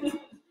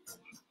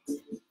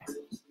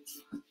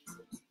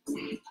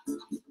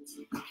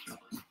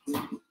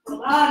 Well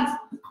done.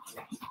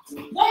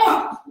 One more.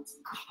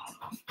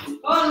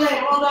 Ole,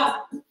 well done.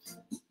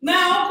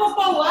 Now,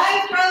 football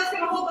wise, Charlie's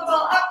going to hold the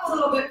ball up a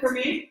little bit for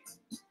me.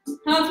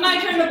 Now it's my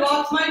turn to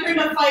block, it's my turn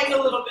to fight a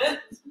little bit.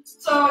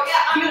 So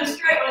yeah, I'm going to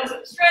straight,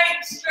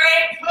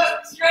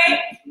 hook, straight.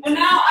 And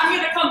now I'm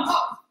going to come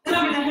up and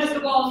I'm going to hit the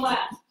ball and land.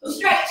 So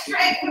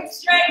straight, hook,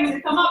 straight, I'm going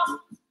to come up,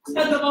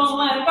 hit the ball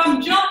and land. If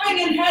I'm jumping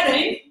and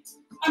heading,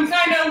 I'm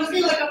kind of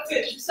looking like a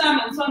fish,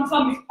 salmon. So I'm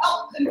coming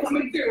up and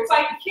coming through. If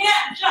I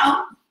can't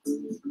jump,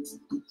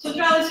 so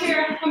Charlie's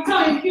here, I'm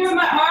coming here with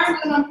my arms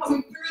and I'm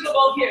coming through the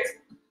ball here.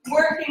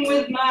 Working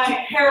with my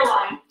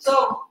hairline.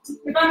 So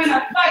if I'm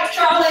gonna fight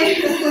Charlie,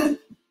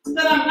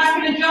 then I'm not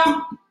gonna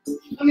jump.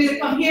 I'm gonna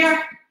come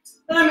here.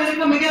 Then I'm gonna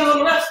come and get a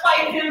little rest,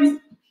 fight him.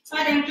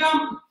 Not gonna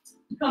jump.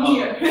 Come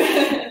here.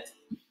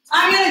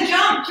 I'm gonna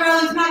jump.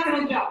 Charlie's not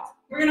gonna jump.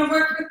 We're gonna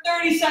work for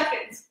 30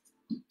 seconds.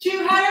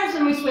 2 headers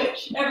and we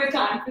switch every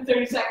time for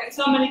 30 seconds.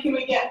 How many can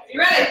we get? Are you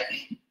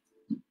ready?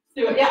 Let's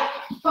do it. Yeah.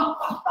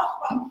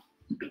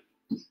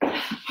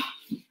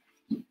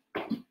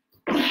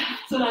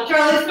 So now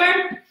Charlie's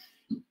turn.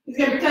 He's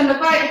going to pretend to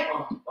fight.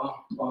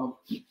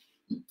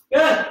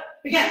 Good.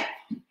 Again.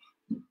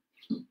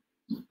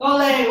 Ole,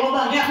 well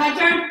done. Yeah, my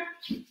turn.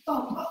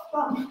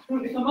 I'm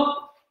going to come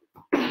up.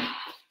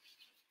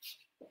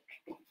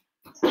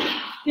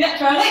 Yeah,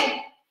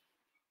 Charlie.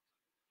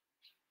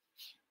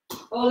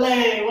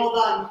 Ole, well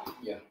done.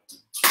 Yeah.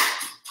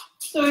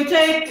 So we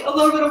take a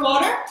little bit of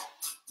water.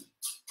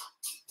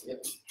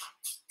 Yep.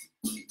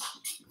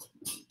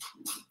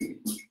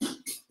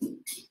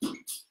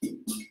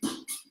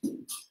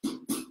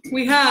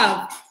 We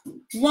have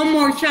one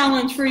more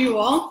challenge for you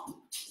all.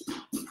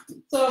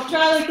 So if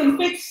Charlie can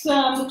fix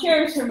the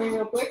chairs for me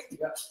real quick.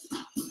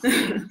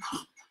 Yeah.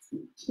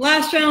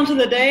 Last challenge of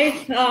the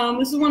day.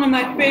 This is one of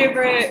my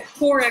favorite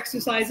core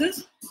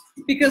exercises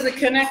because it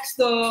connects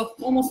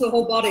almost the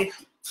whole body.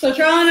 So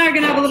Charlie and I are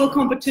going to have a little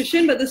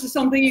competition, but this is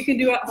something you can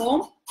do at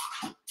home.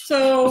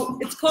 So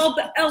it's called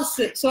the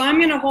L-sit. So I'm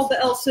going to hold the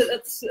L-sit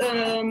that's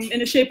in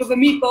the shape of a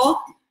meatball.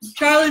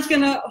 Charlie's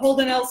going to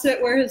hold an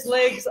L-sit where his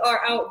legs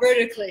are out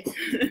vertically.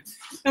 And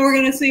we're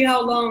going to see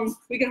how long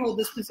we can hold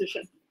this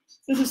position.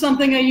 This is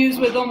something I use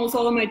with almost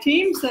all of my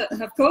teams that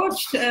have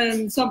coached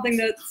and something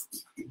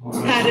that's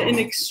had an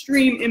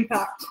extreme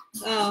impact.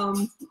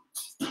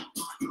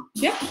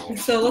 Yeah,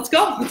 so let's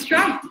go. Let's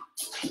try.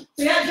 So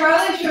yeah,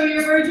 Charlie, show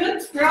your version.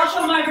 Here, I'll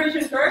show my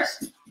version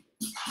first.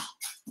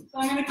 So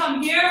I'm going to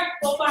come here,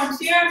 both arms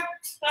here.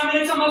 So I'm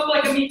going to come up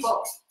like a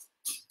meatball.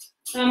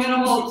 And I'm going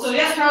to hold. So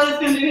yeah, Charlie's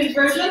going to do his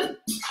version.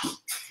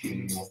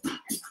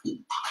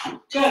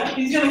 Good.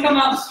 He's going to come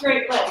out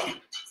straight leg.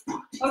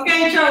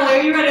 Okay, Charlie,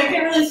 are you ready? I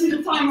can't really see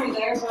the timer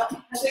there, but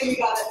I think we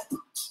got it.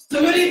 So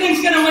who do you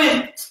think's going to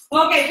win?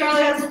 Okay,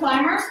 Charlie has the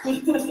timer.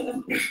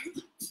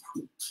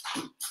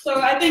 So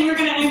I think we're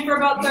going to aim for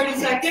about 30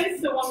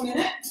 seconds to 1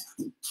 minute.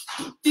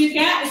 If you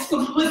can't, it's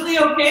completely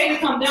okay to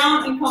come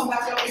down and come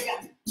back up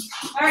again.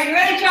 All right, you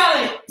ready,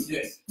 Charlie?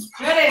 Yes.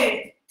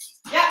 Ready?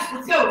 Yeah,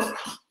 let's go.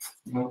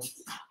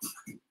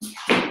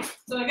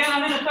 So again,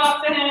 I'm going to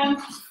talk to him.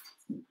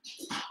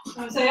 I'm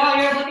going to say, oh,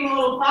 you're looking a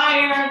little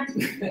tired.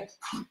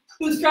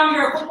 Who's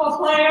stronger, a football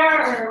player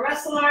or a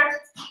wrestler?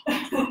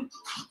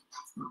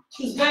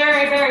 It's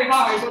very, very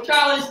hard. What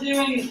Charlie's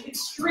doing is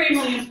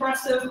extremely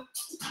impressive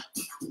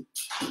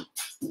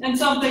and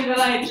something that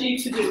I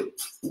achieved to do.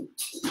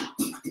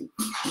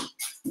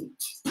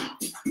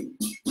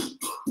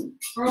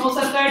 We're almost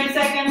at 30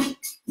 seconds.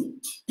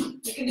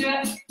 You can do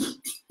it.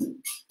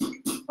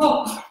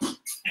 Oh,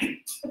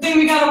 I think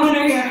we got a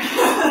winner here.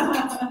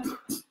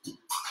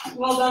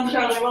 Well done,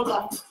 Charlie, well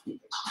done.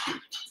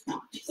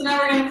 So now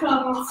we're going to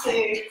come, let's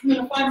see, I'm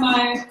going to find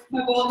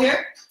my ball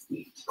here.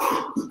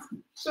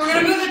 So we're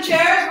going to move the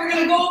chairs. We're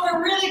going to go over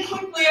really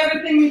quickly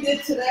everything we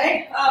did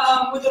today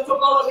with the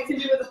football that we can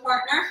do with a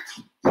partner.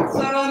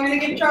 So I'm going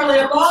to give Charlie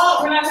a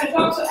ball. We're not going to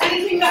talk. So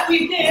anything that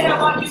we did, I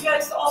want you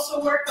guys to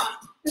also work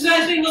on. If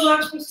there's anything a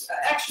little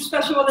extra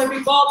special, whether it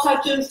be ball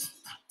touches,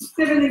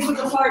 activities with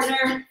a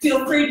partner,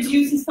 feel free to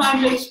use this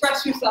time to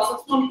express yourself.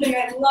 That's one thing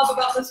I love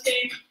about this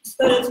game,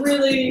 that it's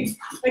really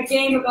a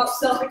game about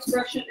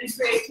self-expression and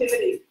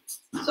creativity.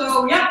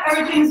 So yeah,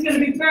 everything's going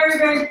to be very,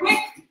 very quick.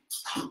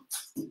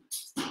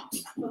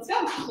 Let's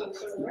go. So go to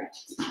the right.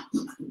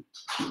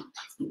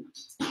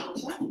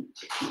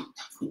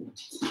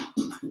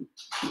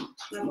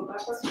 Now go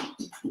backwards.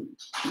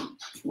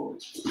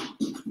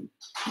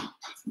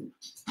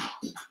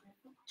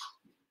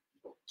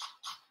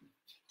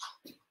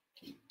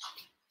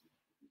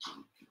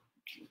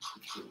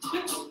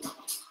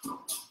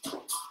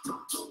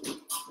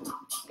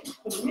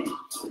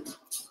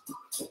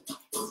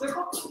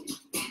 Circle.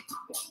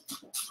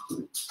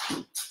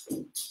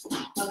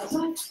 Other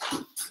side.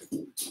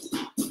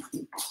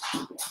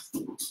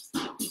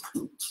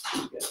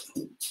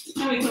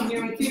 we come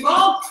here with 2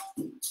 balls.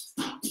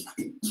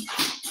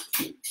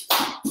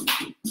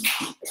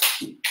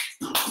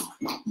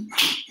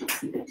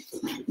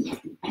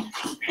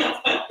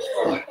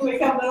 We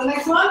come to the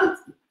next one.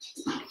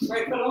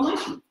 Right foot only.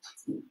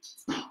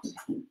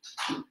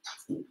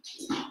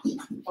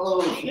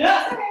 Oh,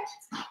 Yeah, okay.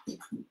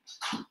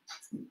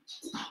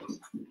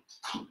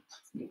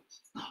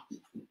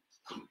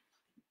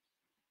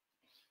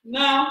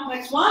 Now,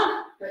 next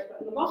one. Right foot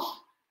in the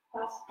ball.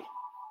 Pass.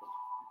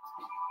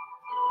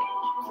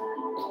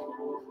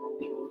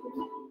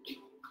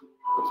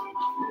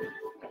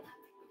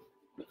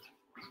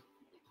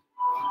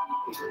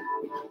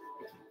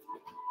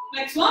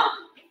 Next one.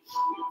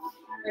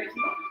 Right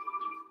foot.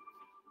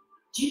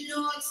 You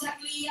know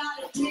exactly how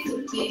to take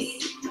with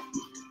me.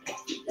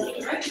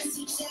 The records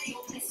you say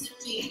you're missing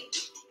me.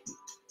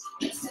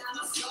 Next time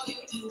I saw you,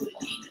 you would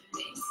leave the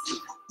mix.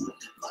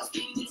 Must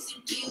be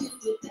mixing feelings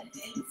with the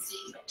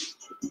Hennessy.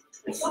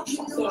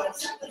 You know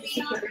exactly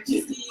how to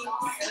take me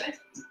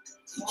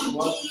on.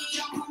 One,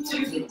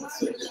 2,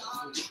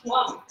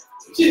 1,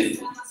 2,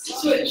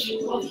 switch.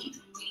 1,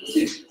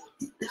 2.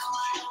 Now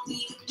I don't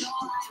even know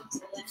how to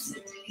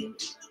listen.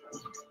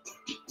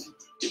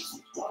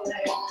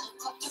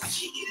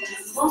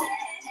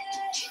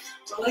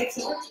 The legs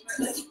over.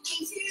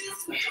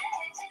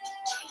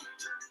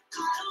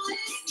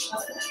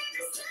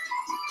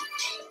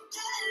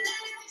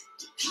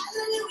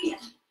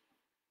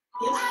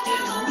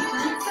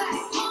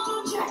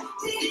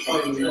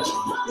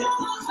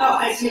 Oh,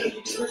 I see what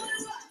you do.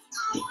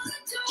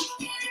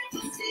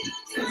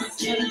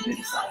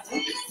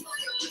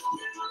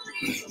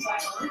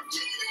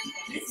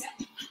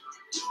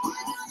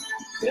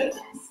 Good.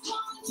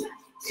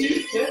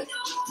 2, good.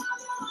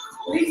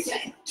 3,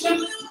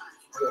 jump.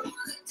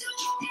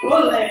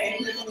 Ole.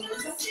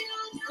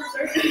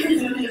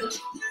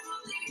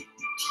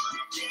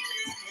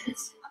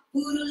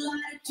 Put a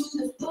light to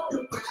the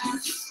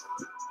photographs.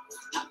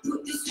 I put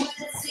this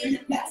sweaters in the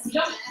basket.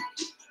 Jump.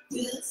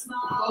 With a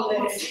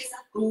smile, says I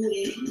put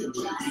it in the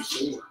trash.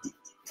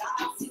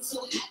 God feels so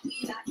happy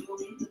that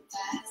you're in the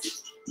past.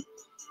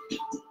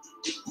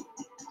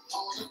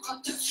 All the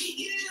fucked up shit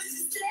you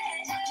used to say,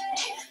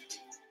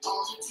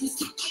 all the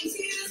twisted things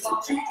you used to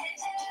play.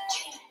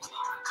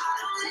 I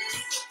don't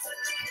listen to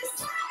this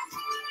time.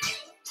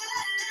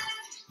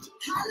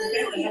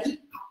 Hallelujah.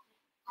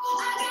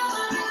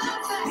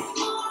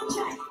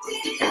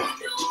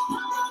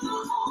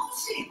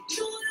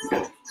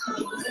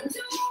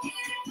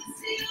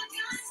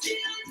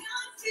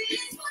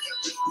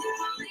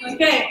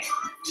 Okay.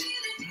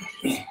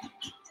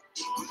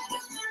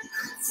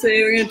 So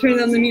we're going to turn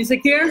on the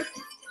music here.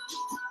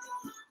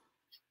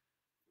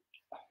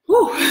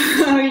 Whew.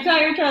 Are you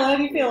tired, Charlie? How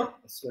do you feel?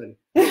 sweaty.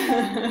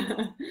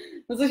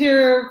 Was this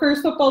your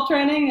first football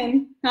training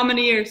in how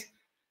many years?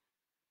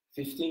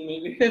 15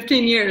 maybe?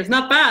 15 years.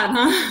 Not bad,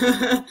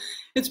 huh?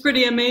 It's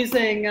pretty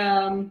amazing,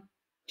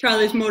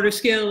 Charlie's motor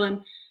skill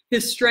and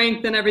his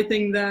strength and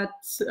everything that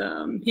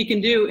he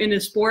can do in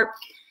his sport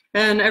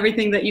and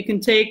everything that you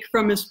can take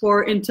from his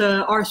sport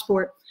into our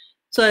sport.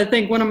 So I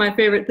think one of my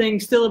favorite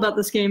things still about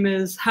this game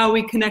is how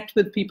we connect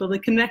with people, the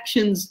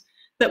connections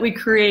that we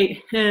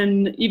create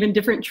in even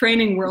different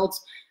training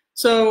worlds.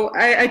 So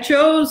I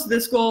chose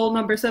this goal,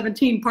 number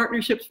 17,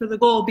 Partnerships for the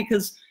Goal,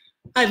 because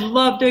I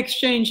love to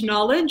exchange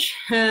knowledge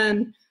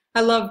and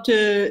I love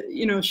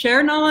to,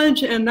 share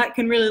knowledge, and that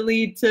can really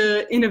lead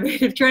to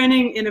innovative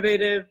training,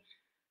 innovative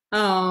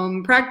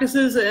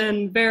practices,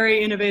 and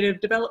very innovative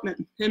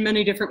development in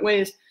many different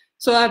ways.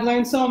 So I've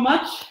learned so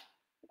much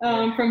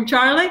from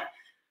Charlie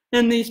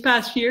in these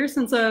past years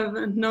since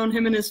I've known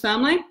him and his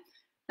family,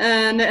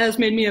 and it has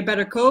made me a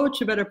better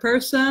coach, a better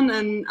person,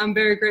 and I'm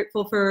very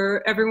grateful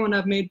for everyone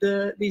I've made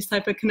these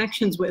type of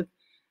connections with.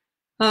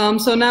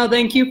 So now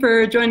thank you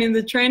for joining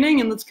the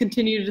training, and let's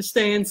continue to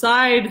stay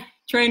inside,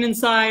 train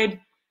inside,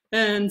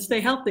 and stay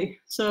healthy.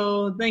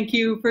 So thank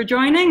you for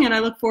joining, and I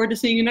look forward to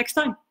seeing you next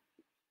time.